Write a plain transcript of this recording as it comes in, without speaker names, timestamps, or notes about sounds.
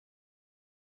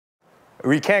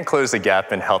We can't close the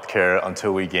gap in healthcare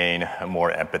until we gain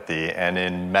more empathy. And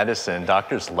in medicine,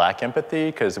 doctors lack empathy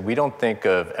because we don't think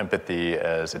of empathy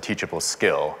as a teachable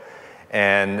skill.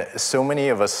 And so many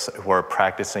of us who are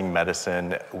practicing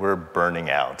medicine, we're burning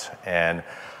out. And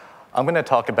I'm going to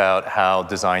talk about how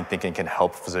design thinking can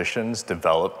help physicians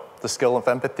develop the skill of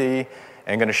empathy.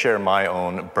 And I'm going to share my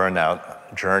own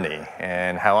burnout journey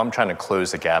and how I'm trying to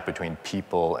close the gap between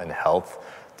people and health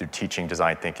through teaching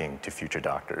design thinking to future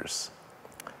doctors.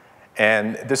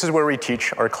 And this is where we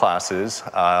teach our classes.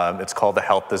 It's called the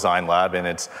Health Design Lab, and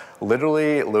it's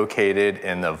literally located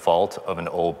in the vault of an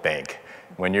old bank.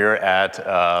 When you're at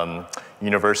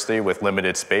university with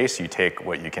limited space, you take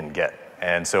what you can get.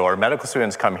 And so our medical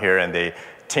students come here and they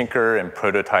tinker and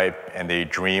prototype and they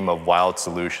dream of wild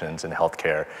solutions in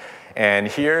healthcare. And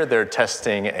here they're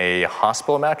testing a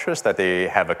hospital mattress that they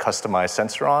have a customized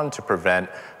sensor on to prevent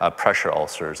pressure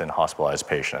ulcers in hospitalized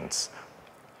patients.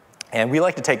 And we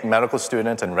like to take medical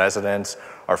students and residents,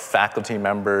 our faculty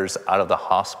members, out of the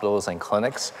hospitals and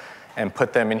clinics and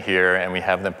put them in here, and we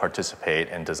have them participate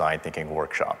in design thinking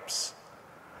workshops.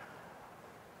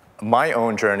 My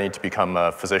own journey to become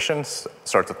a physician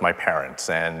starts with my parents,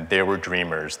 and they were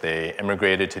dreamers. They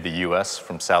immigrated to the US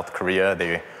from South Korea.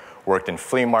 They worked in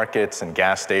flea markets and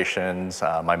gas stations.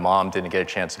 My mom didn't get a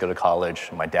chance to go to college.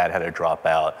 My dad had to drop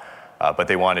out, but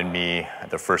they wanted me,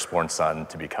 the firstborn son,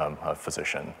 to become a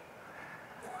physician.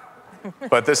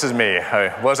 But this is me.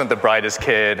 I wasn't the brightest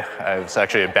kid. I was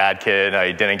actually a bad kid.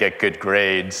 I didn't get good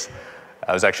grades.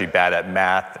 I was actually bad at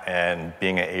math, and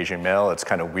being an Asian male, it's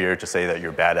kind of weird to say that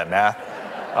you're bad at math.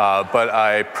 But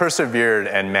I persevered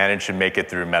and managed to make it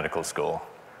through medical school.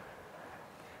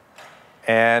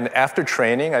 And after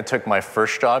training, I took my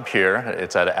first job here.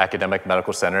 It's at an academic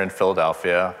medical center in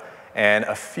Philadelphia. And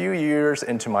a few years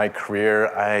into my career,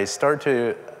 I started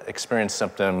to experience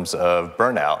symptoms of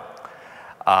burnout.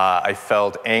 I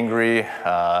felt angry,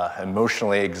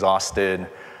 emotionally exhausted,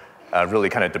 really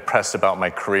kind of depressed about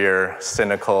my career,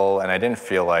 cynical, and I didn't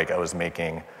feel like I was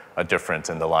making a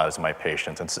difference in the lives of my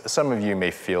patients. And some of you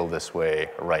may feel this way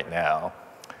right now.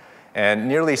 And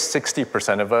nearly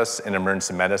 60% of us in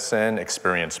emergency medicine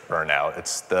experience burnout.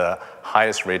 It's the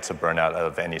highest rates of burnout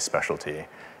of any specialty.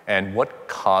 And what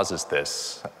causes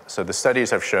this? So the studies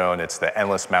have shown it's the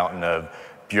endless mountain of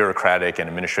bureaucratic and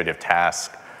administrative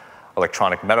tasks,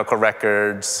 electronic medical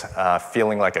records,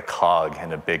 feeling like a cog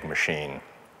in a big machine.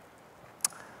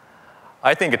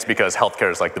 I think it's because healthcare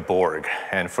is like the Borg.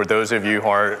 And for those of you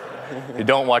who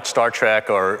don't watch Star Trek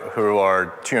or who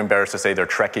are too embarrassed to say they're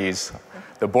Trekkies,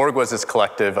 the Borg was this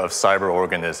collective of cyber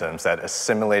organisms that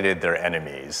assimilated their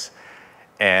enemies.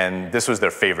 And this was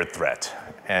their favorite threat.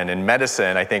 And in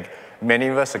medicine, I think many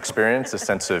of us experience a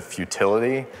sense of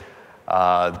futility.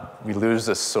 We lose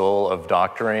the soul of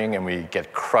doctoring, and we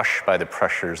get crushed by the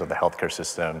pressures of the healthcare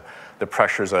system, the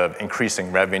pressures of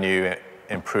increasing revenue,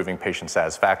 improving patient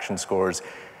satisfaction scores,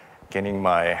 getting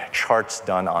my charts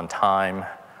done on time.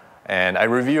 And I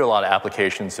review a lot of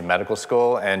applications in medical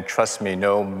school, and trust me,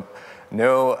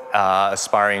 no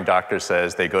aspiring doctor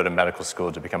says they go to medical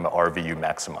school to become an RVU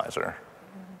maximizer.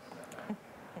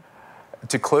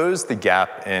 To close the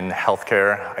gap in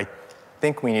healthcare, I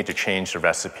think we need to change the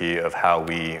recipe of how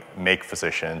we make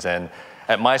physicians. And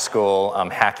at my school,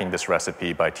 I'm hacking this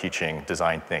recipe by teaching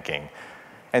design thinking.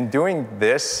 And doing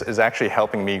this is actually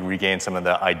helping me regain some of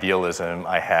the idealism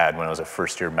I had when I was a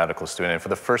first-year medical student. And for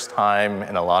the first time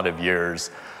in a lot of years,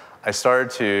 I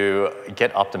started to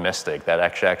get optimistic that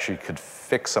actually could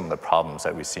fix some of the problems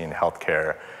that we see in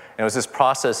healthcare. And it was this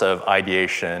process of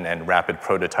ideation and rapid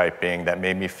prototyping that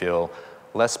made me feel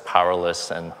less powerless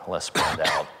and less burned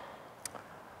out.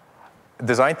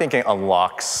 Design thinking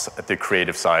unlocks the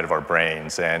creative side of our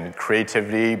brains, and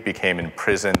creativity became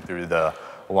imprisoned through the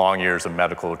long years of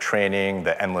medical training,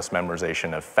 the endless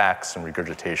memorization of facts and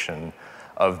regurgitation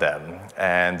of them.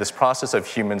 And this process of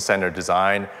human-centered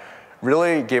design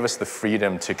really gave us the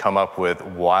freedom to come up with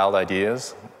wild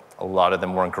ideas. A lot of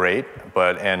them weren't great,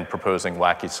 and proposing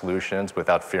wacky solutions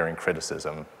without fearing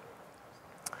criticism.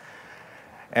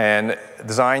 And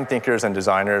design thinkers and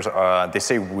designers, they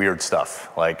say weird stuff,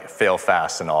 like fail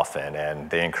fast and often, and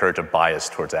they encourage a bias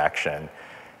towards action.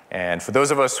 And for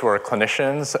those of us who are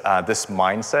clinicians, this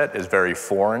mindset is very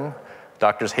foreign.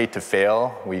 Doctors hate to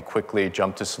fail. We quickly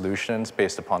jump to solutions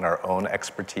based upon our own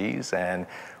expertise, and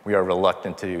we are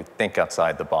reluctant to think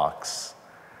outside the box.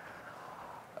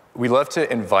 We love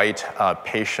to invite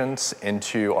patients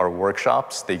into our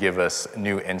workshops. They give us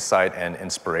new insight and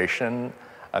inspiration.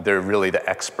 They're really the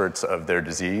experts of their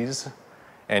disease.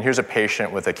 And here's a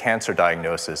patient with a cancer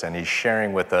diagnosis, and he's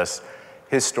sharing with us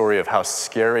his story of how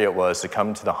scary it was to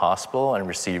come to the hospital and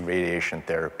receive radiation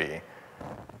therapy.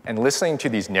 And listening to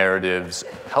these narratives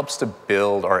helps to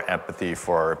build our empathy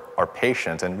for our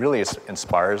patients and really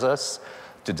inspires us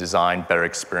to design better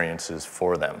experiences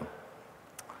for them.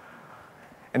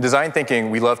 In design thinking,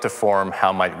 we love to form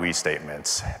how might we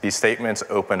statements. These statements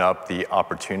open up the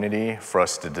opportunity for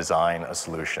us to design a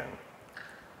solution.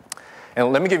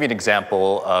 And let me give you an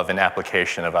example of an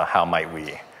application of a how might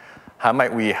we. How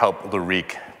might we help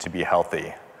Lariq to be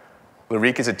healthy?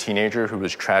 Lariq is a teenager who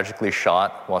was tragically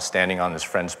shot while standing on his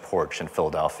friend's porch in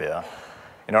Philadelphia.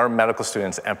 And our medical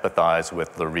students empathize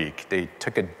with Lariq. They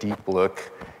took a deep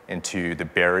look into the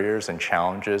barriers and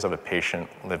challenges of a patient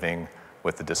living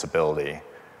with a disability.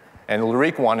 And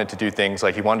Lariq wanted to do things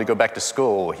like he wanted to go back to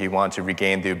school, he wanted to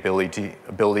regain the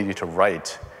ability to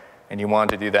write, and he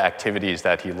wanted to do the activities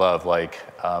that he loved, like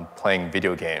playing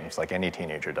video games, like any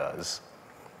teenager does.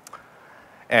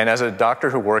 And as a doctor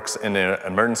who works in an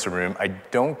emergency room, I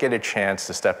don't get a chance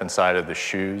to step inside of the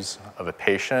shoes of a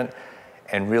patient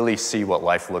and really see what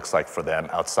life looks like for them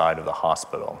outside of the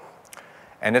hospital.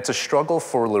 And it's a struggle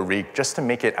for Lariq just to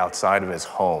make it outside of his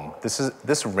home.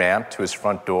 This ramp to his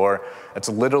front door, it's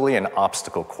literally an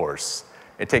obstacle course.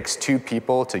 It takes 2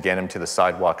 people to get him to the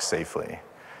sidewalk safely.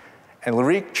 And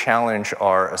Lariq challenged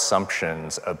our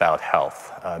assumptions about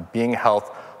health. Being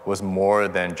health was more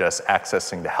than just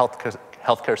accessing the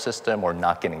healthcare system or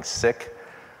not getting sick.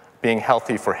 Being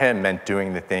healthy for him meant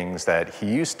doing the things that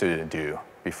he used to do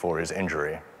before his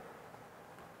injury.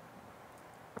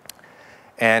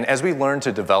 And as we learn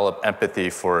to develop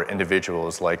empathy for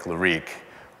individuals like Lariq,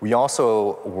 we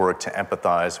also work to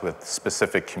empathize with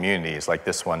specific communities like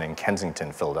this one in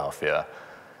Kensington, Philadelphia.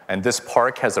 And this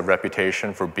park has a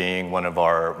reputation for being one of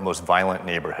our most violent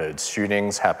neighborhoods.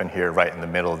 Shootings happen here right in the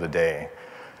middle of the day.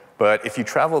 But if you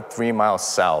travel 3 miles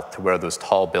south to where those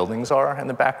tall buildings are in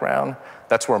the background,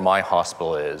 that's where my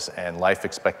hospital is, and life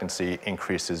expectancy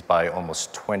increases by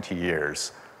almost 20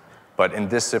 years. But in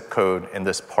this zip code, in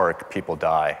this park, people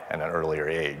die at an earlier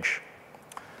age.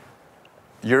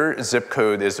 Your zip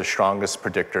code is the strongest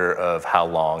predictor of how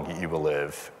long you will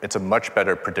live. It's a much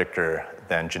better predictor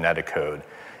than genetic code.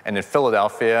 And in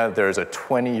Philadelphia, there's a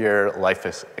 20-year life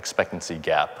expectancy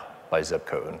gap by zip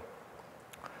code.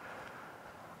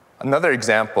 Another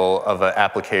example of an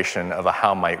application of a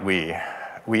how might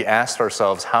we asked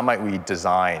ourselves, how might we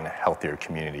design healthier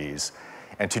communities?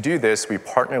 And to do this, we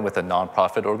partnered with a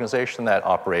nonprofit organization that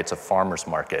operates a farmer's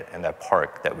market in that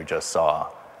park that we just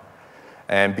saw.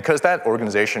 And because that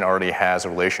organization already has a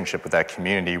relationship with that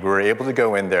community, we were able to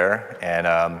go in there and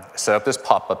set up this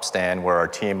pop-up stand where our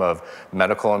team of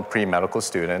medical and pre-medical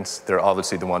students, they're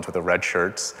obviously the ones with the red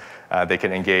shirts, they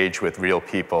can engage with real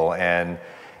people. And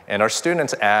our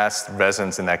students asked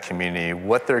residents in that community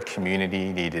what their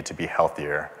community needed to be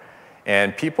healthier.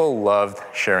 And people loved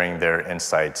sharing their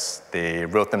insights. They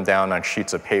wrote them down on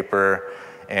sheets of paper,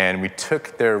 and we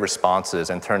took their responses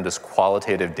and turned this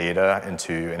qualitative data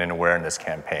into an awareness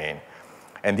campaign.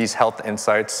 And these health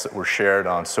insights were shared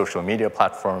on social media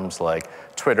platforms like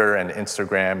Twitter and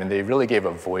Instagram, and they really gave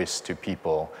a voice to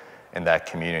people in that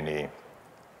community.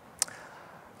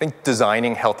 I think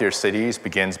designing healthier cities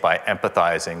begins by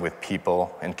empathizing with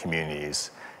people and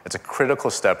communities. It's a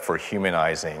critical step for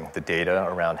humanizing the data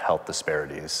around health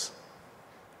disparities.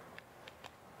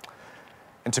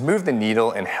 And to move the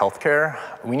needle in healthcare,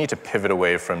 we need to pivot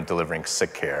away from delivering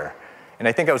sick care. And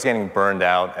I think I was getting burned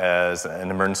out as an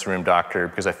emergency room doctor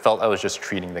because I felt I was just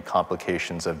treating the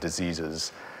complications of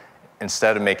diseases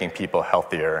instead of making people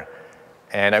healthier.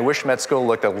 And I wish med school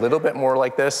looked a little bit more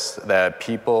like this, that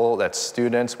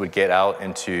students would get out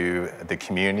into the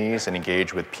communities and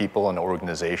engage with people and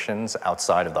organizations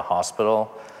outside of the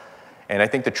hospital. And I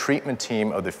think the treatment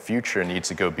team of the future needs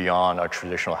to go beyond our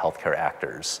traditional healthcare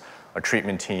actors. Our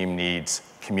treatment team needs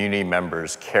community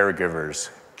members,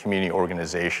 caregivers, community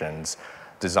organizations,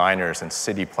 designers, and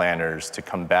city planners to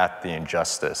combat the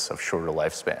injustice of shorter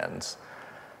lifespans.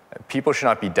 People should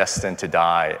not be destined to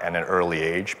die at an early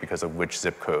age because of which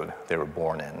zip code they were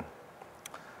born in.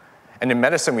 And in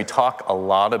medicine, we talk a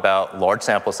lot about large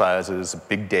sample sizes,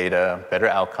 big data, better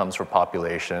outcomes for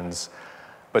populations.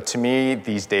 But to me,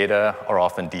 these data are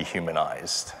often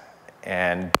dehumanized.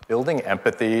 And building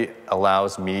empathy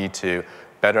allows me to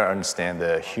better understand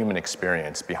the human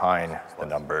experience behind the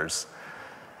numbers.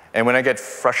 And when I get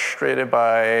frustrated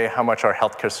by how much our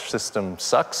healthcare system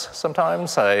sucks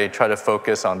sometimes, I try to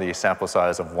focus on the sample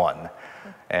size of 1.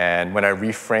 And when I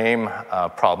reframe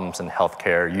problems in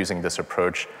healthcare using this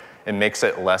approach, it makes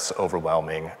it less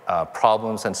overwhelming.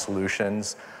 Problems and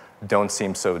solutions don't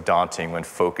seem so daunting when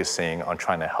focusing on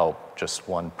trying to help just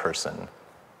one person.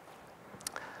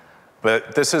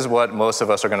 But this is what most of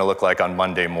us are going to look like on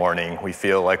Monday morning. We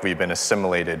feel like we've been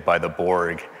assimilated by the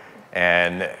Borg,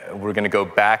 and we're going to go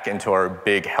back into our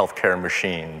big healthcare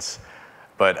machines.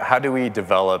 But how do we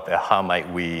develop a how might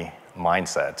we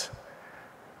mindset?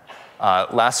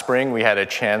 Last spring, we had a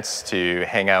chance to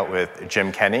hang out with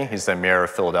Jim Kenney. He's the mayor of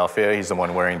Philadelphia. He's the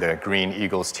one wearing the Green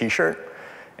Eagles t-shirt.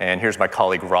 And here's my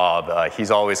colleague, Rob.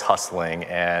 He's always hustling,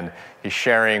 and he's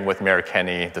sharing with Mayor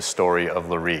Kenney the story of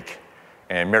Larique.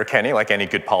 And Mayor Kenney, like any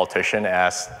good politician,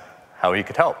 asked how he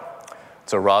could help.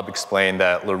 So Rob explained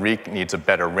that Larique needs a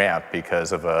better ramp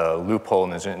because of a loophole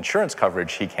in his insurance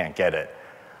coverage, he can't get it.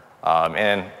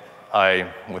 And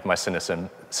I, with my cynicism,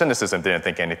 didn't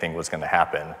think anything was going to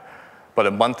happen. But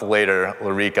a month later,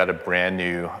 Larique got a brand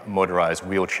new motorized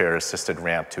wheelchair-assisted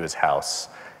ramp to his house.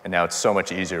 And now it's so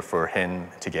much easier for him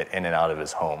to get in and out of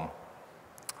his home.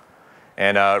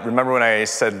 And remember when I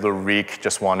said Larique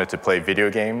just wanted to play video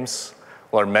games?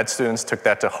 Well, our med students took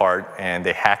that to heart, and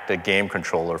they hacked a game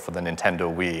controller for the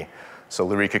Nintendo Wii, so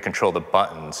Larique could control the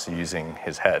buttons using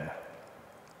his head.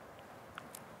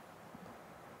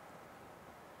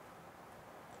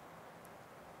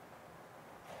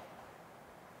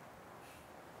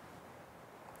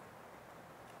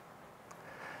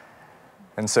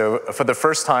 And so for the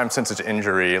first time since his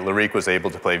injury, Larique was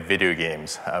able to play video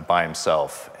games by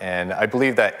himself. And I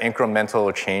believe that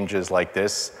incremental changes like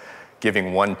this,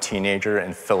 giving one teenager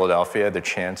in Philadelphia the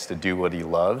chance to do what he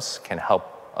loves, can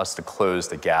help us to close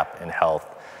the gap in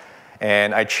health.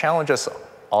 And I challenge us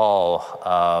all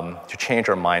to change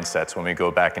our mindsets when we go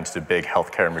back into the big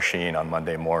healthcare machine on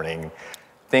Monday morning.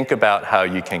 Think about how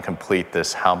you can complete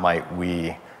this "how might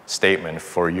we" statement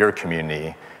for your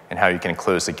community and how you can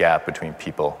close the gap between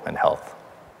people and health.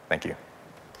 Thank you.